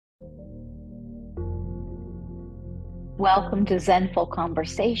Welcome to Zenful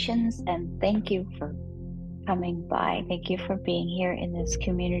Conversations, and thank you for coming by. Thank you for being here in this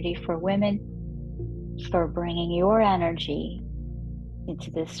community for women, for bringing your energy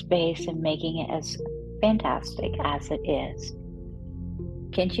into this space and making it as fantastic as it is.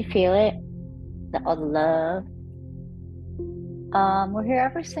 Can't you feel it? All the love. We're here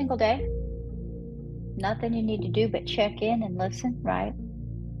every single day. Nothing you need to do but check in and listen, right?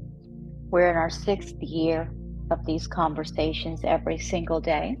 We're in our 6th year of these conversations every single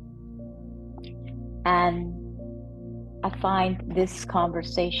day. And I find this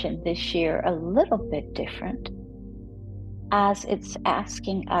conversation this year a little bit different, as it's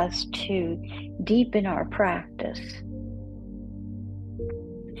asking us to deepen our practice.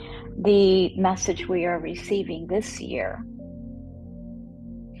 The message we are receiving this year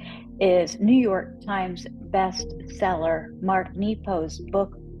is New York Times bestseller Mark Nepo's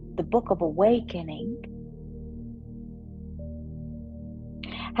book, The Book of Awakening.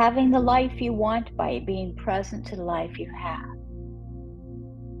 Having the life you want by being present to the life you have.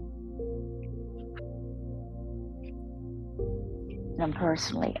 And I'm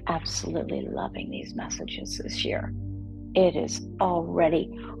personally absolutely loving these messages this year. It is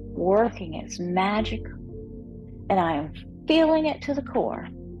already working its magic, and I am feeling it to the core.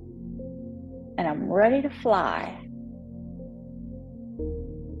 And I'm ready to fly.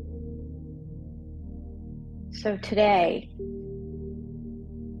 So today,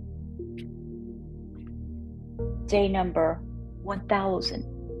 day number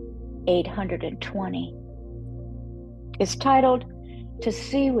 1820 is titled To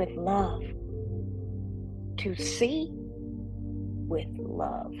See with Love. To see with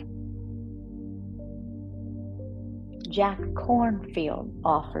love. Jack Kornfield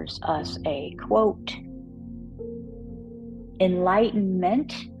offers us a quote.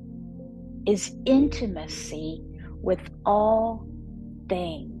 Enlightenment is intimacy with all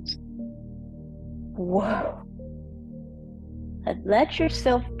things. Whoa. Let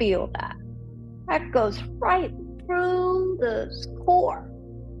yourself feel that. That goes right through the core.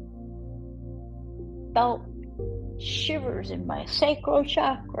 Felt shivers in my sacral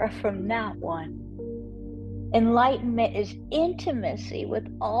chakra from that one. Enlightenment is intimacy with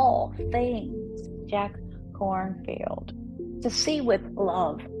all things. Jack Kornfield. To see with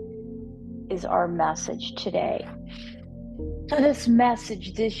love is our message today. So this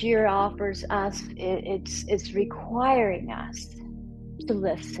message this year offers us, it's requiring us to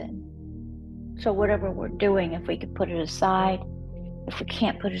listen. So whatever we're doing, if we could put it aside, if we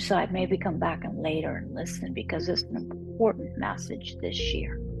can't put it aside, maybe come back and later and listen, because it's an important message this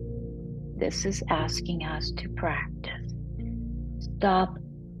year. This is asking us to practice. Stop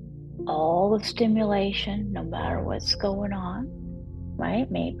all the stimulation, no matter what's going on,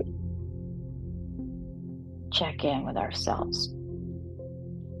 right? Maybe. Check in with ourselves.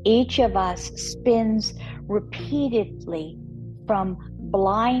 Each of us spins repeatedly from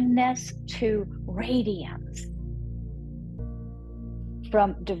blindness to radiance,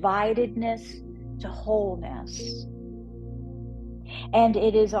 from dividedness to wholeness. And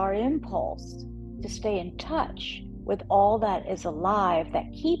it is our impulse to stay in touch with all that is alive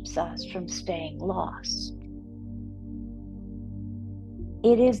that keeps us from staying lost.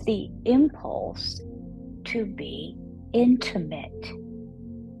 It is the impulse to be intimate.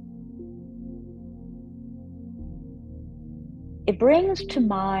 It brings to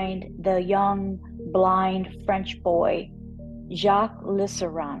mind the young blind French boy, Jacques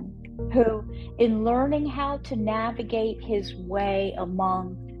Lisseran, who, in learning how to navigate his way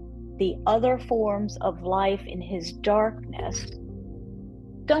among the other forms of life in his darkness,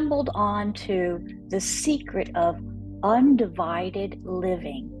 stumbled onto the secret of undivided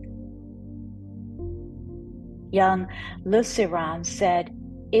living. Young Lisseran said,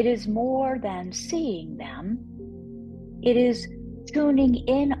 "It is more than seeing them. It is tuning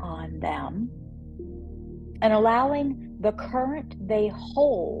in on them and allowing the current they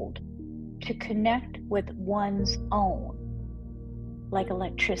hold to connect with one's own, like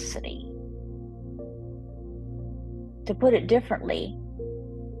electricity." To put it differently,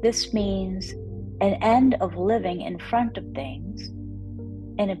 this means an end of living in front of things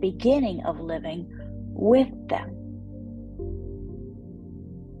and a beginning of living with them.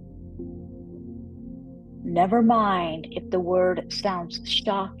 Never mind if the word sounds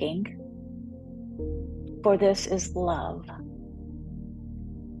shocking, for this is love.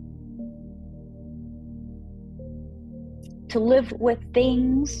 To live with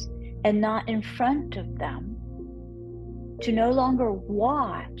things and not in front of them. To no longer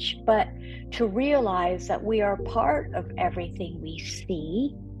watch, but to realize that we are part of everything we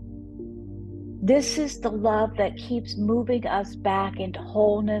see. This is the love that keeps moving us back into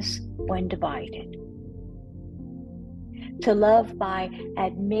wholeness when divided. To love by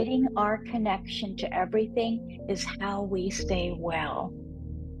admitting our connection to everything is how we stay well.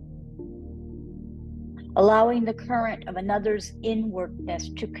 Allowing the current of another's inwardness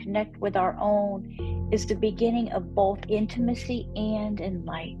to connect with our own is the beginning of both intimacy and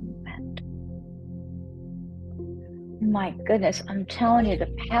enlightenment. My goodness, I'm telling you,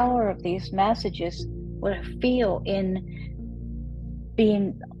 the power of these messages, what I feel in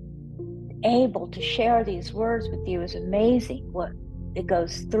being able to share these words with you is amazing, what it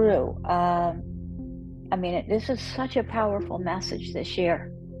goes through. This is such a powerful message this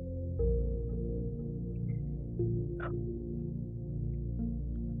year.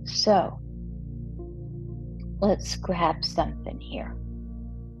 So let's grab something here.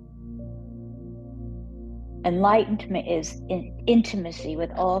 Enlightenment is intimacy with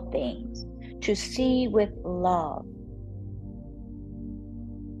all things, to see with love.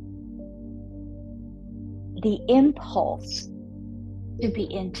 The impulse to be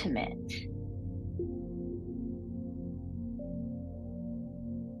intimate.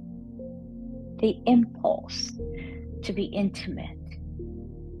 The impulse to be intimate.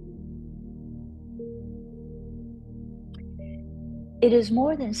 It is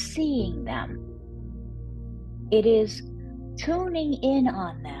more than seeing them. It is tuning in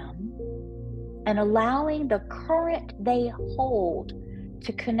on them and allowing the current they hold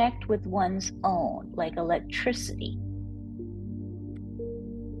to connect with one's own, like electricity.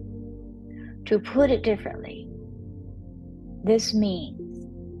 To put it differently, this means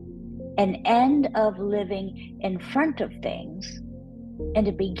an end of living in front of things and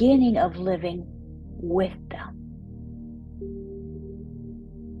a beginning of living with them.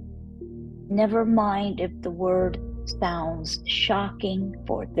 Never mind if the word sounds shocking,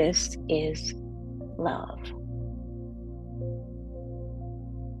 for this is love.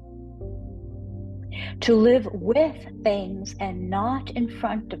 To live with things and not in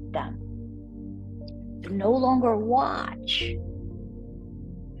front of them. To no longer watch,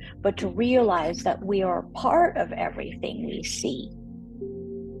 but to realize that we are part of everything we see.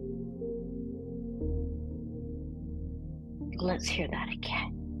 Let's hear that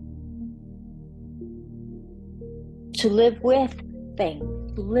again. To live with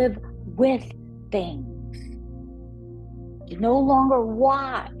things, to live with things. To no longer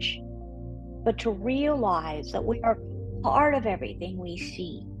watch, but to realize that we are part of everything we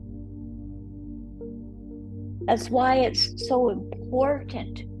see. That's why it's so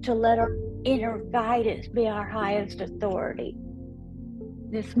important to let our inner guidance be our highest authority.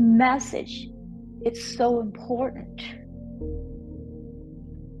 This message, it's so important.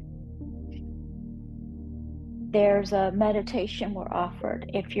 There's a meditation we're offered.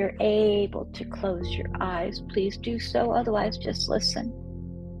 If you're able to close your eyes, please do so. Otherwise, just listen.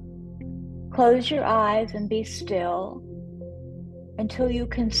 Close your eyes and be still until you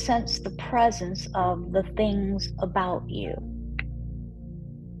can sense the presence of the things about you.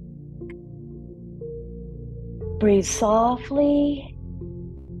 Breathe softly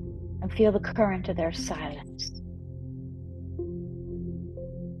and feel the current of their silence.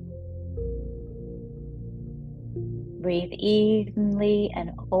 Breathe evenly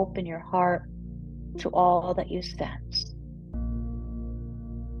and open your heart to all that you sense.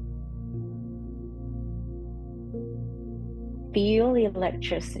 Feel the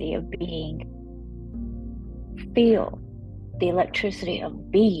electricity of being. Feel the electricity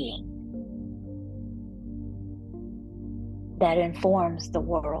of being that informs the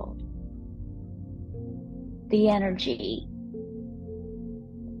world. The energy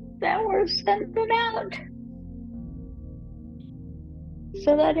that we're sending out.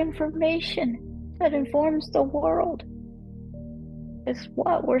 So that information that informs the world is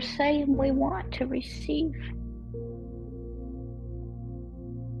what we're saying we want to receive.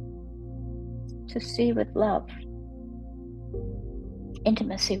 To see with love,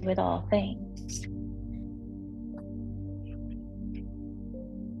 intimacy with all things.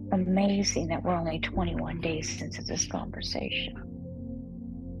 Amazing that we're only 21 days into this conversation.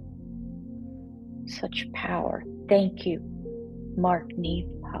 Such power. Thank you, Mark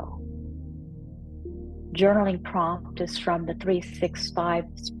Nepo. Journaling prompt is from the 365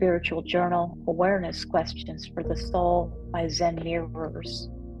 Spiritual Journal Awareness Questions for the Soul by Zen Mirrors.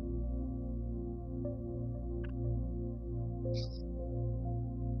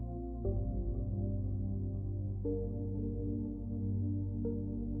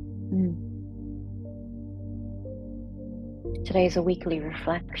 Today's a weekly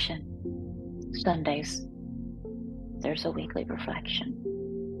reflection. Sundays, there's a weekly reflection.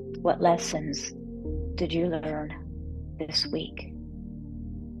 What lessons did you learn this week?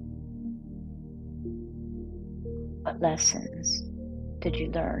 What lessons did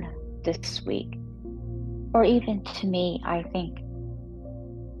you learn this week? Or even to me, I think,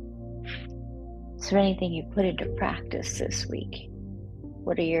 is there anything you put into practice this week?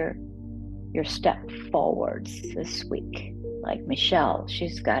 What are your step forwards this week? Like Michelle,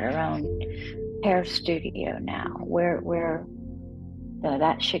 she's got her own hair studio now. Where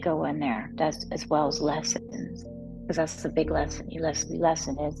that should go in there. That's as well as lessons, because that's the big lesson. The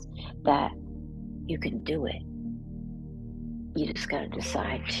lesson is that you can do it. You just got to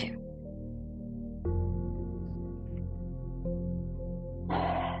decide to.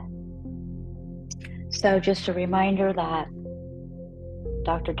 So just a reminder that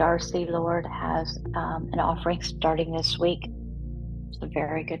Dr. Darcy Lord has an offering starting this week. It's a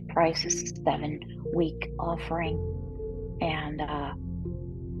very good price. It's a 7-week offering. And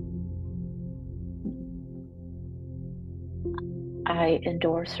I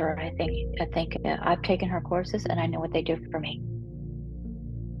endorse her. I think I've taken her courses and I know what they do for me.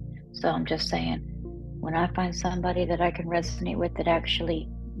 So I'm just saying, when I find somebody that I can resonate with that actually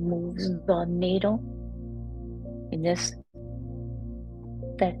moves the needle in this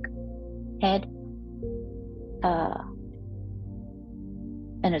thick head,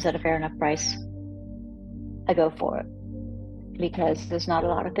 and is at a fair enough price, I go for it, because there's not a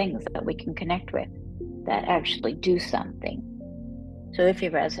lot of things that we can connect with that actually do something. So if you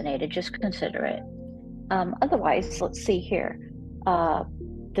resonated, just consider it. Otherwise, let's see here.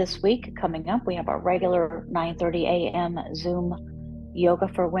 This week coming up, we have our regular 9:30 a.m. Zoom yoga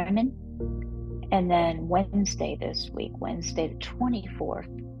for women. And then Wednesday this week, Wednesday the 24th,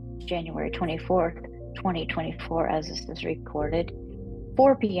 January 24th, 2024, as this is recorded,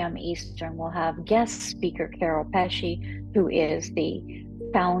 4 p.m. Eastern, we'll have guest speaker Carol Pesci, who is the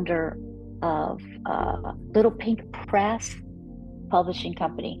founder of Little Pink Press publishing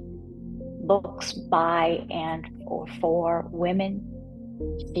company, books by and or for women.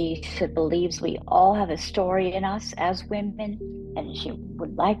 She believes we all have a story in us as women, and she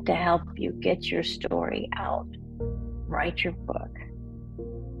would like to help you get your story out. Write your book.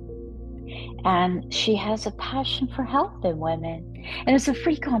 And she has a passion for health in women. And it's a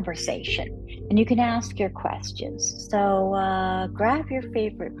free conversation, and you can ask your questions. So grab your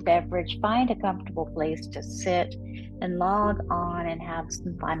favorite beverage, find a comfortable place to sit, and log on and have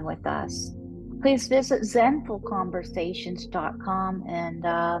some fun with us. Please visit zenfulconversations.com, and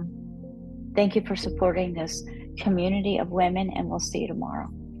thank you for supporting this community of women, and we'll see you tomorrow.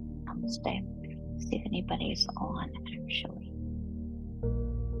 Namaste. See if anybody's on, actually.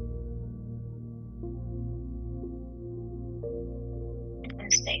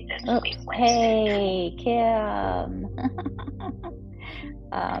 Oops. Hey, Kim.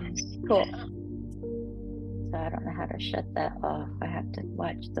 Cool. So I don't know how to shut that off. I have to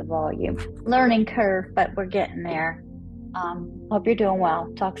watch the volume. Learning curve, but we're getting there. Hope you're doing well.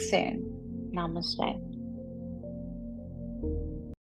 Talk soon. Namaste.